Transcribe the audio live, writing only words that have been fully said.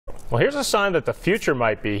Well, here's a sign that the future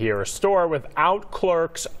might be here. A store without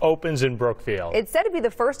clerks opens in Brookfield. It's said to be the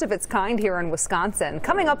first of its kind here in Wisconsin.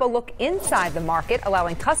 Coming up, a look inside the market,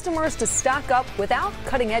 allowing customers to stock up without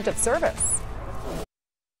cutting edge of service.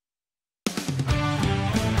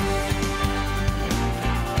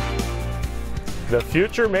 The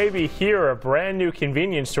future may be here. A brand new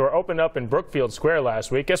convenience store opened up in Brookfield Square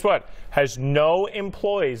last week. Guess what? Has no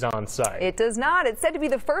employees on site. It does not. It's said to be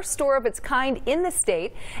the first store of its kind in the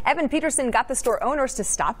state. Evan Peterson got the store owners to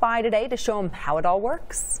stop by today to show them how it all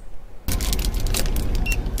works.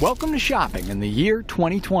 Welcome to shopping in the year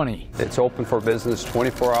 2020. It's open for business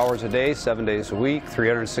 24 hours a day, 7 days a week,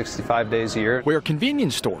 365 days a year. Where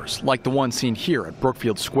convenience stores, like the one seen here at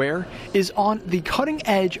Brookfield Square, is on the cutting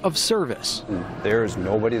edge of service. There's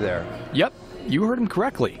nobody there. Yep, you heard him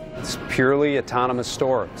correctly. It's purely autonomous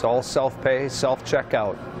store. It's all self-pay,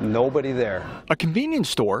 self-checkout. Nobody there. A convenience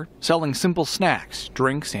store selling simple snacks,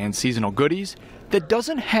 drinks, and seasonal goodies that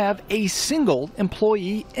doesn't have a single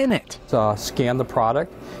employee in it. Scan the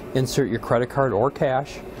product, insert your credit card or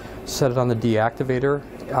cash, set it on the deactivator,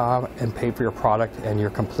 and pay for your product, and you're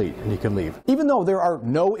complete, and you can leave. Even though there are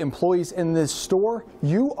no employees in this store,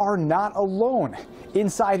 you are not alone.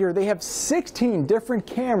 Inside here, they have 16 different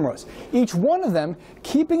cameras, each one of them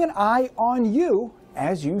keeping an eye on you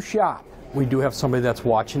as you shop. We do have somebody that's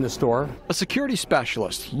watching the store. A security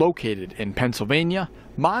specialist located in Pennsylvania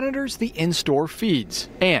monitors the in-store feeds.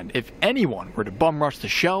 And if anyone were to bum rush the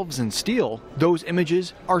shelves and steal, those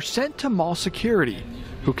images are sent to mall security,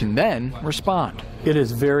 who can then respond. It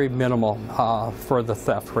is very minimal for the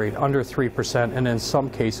theft rate, under 3%, and in some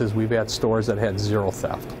cases we've had stores that had zero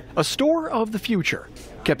theft. A store of the future,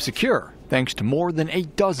 kept secure thanks to more than a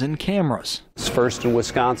dozen cameras. It's first in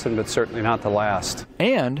Wisconsin, but certainly not the last.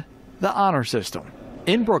 And the honor system.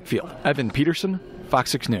 In Brookfield, Evan Peterson, Fox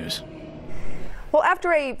 6 News. Well,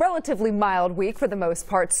 after a relatively mild week for the most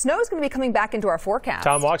part, snow is going to be coming back into our forecast.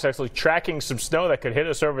 Tom Walk's actually tracking some snow that could hit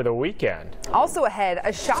us over the weekend. Also ahead,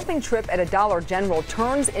 a shopping trip at a Dollar General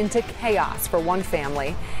turns into chaos for one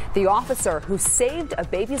family. The officer who saved a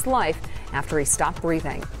baby's life after he stopped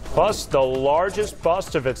breathing. Plus, the largest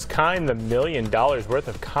bust of its kind, the $1 million worth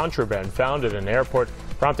of contraband found at an airport,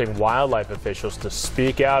 prompting wildlife officials to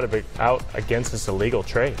speak out against this illegal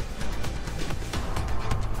trade.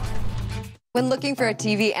 When looking for a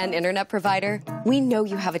TV and internet provider, we know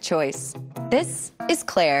you have a choice. This is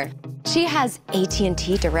Claire. She has AT&T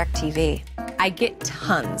DirecTV. I get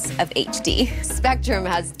tons of HD. Spectrum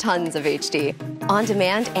has tons of HD. On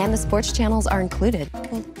demand and the sports channels are included.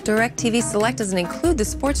 Well, DirecTV Select doesn't include the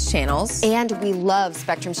sports channels. And we love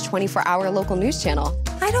Spectrum's 24-hour local news channel.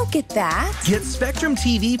 I don't get that. Get Spectrum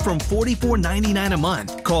TV from $44.99 a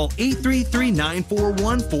month. Call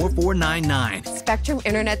 833-941-4499. Spectrum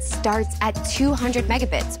Internet starts at 200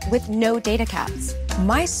 megabits with no data caps.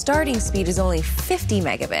 My starting speed is only 50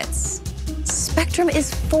 megabits. Spectrum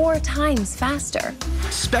is 4 times faster.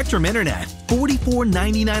 Spectrum Internet,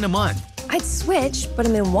 $44.99 a month. I'd switch, but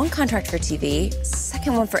I'm in one contract for TV,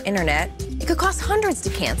 second one for internet. It could cost hundreds to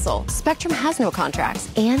cancel. Spectrum has no contracts,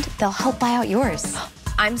 and they'll help buy out yours.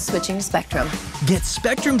 I'm switching to Spectrum. Get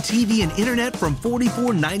Spectrum TV and internet from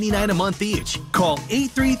 $44.99 a month each. Call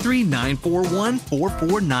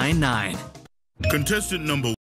 833-941-4499. Contestant number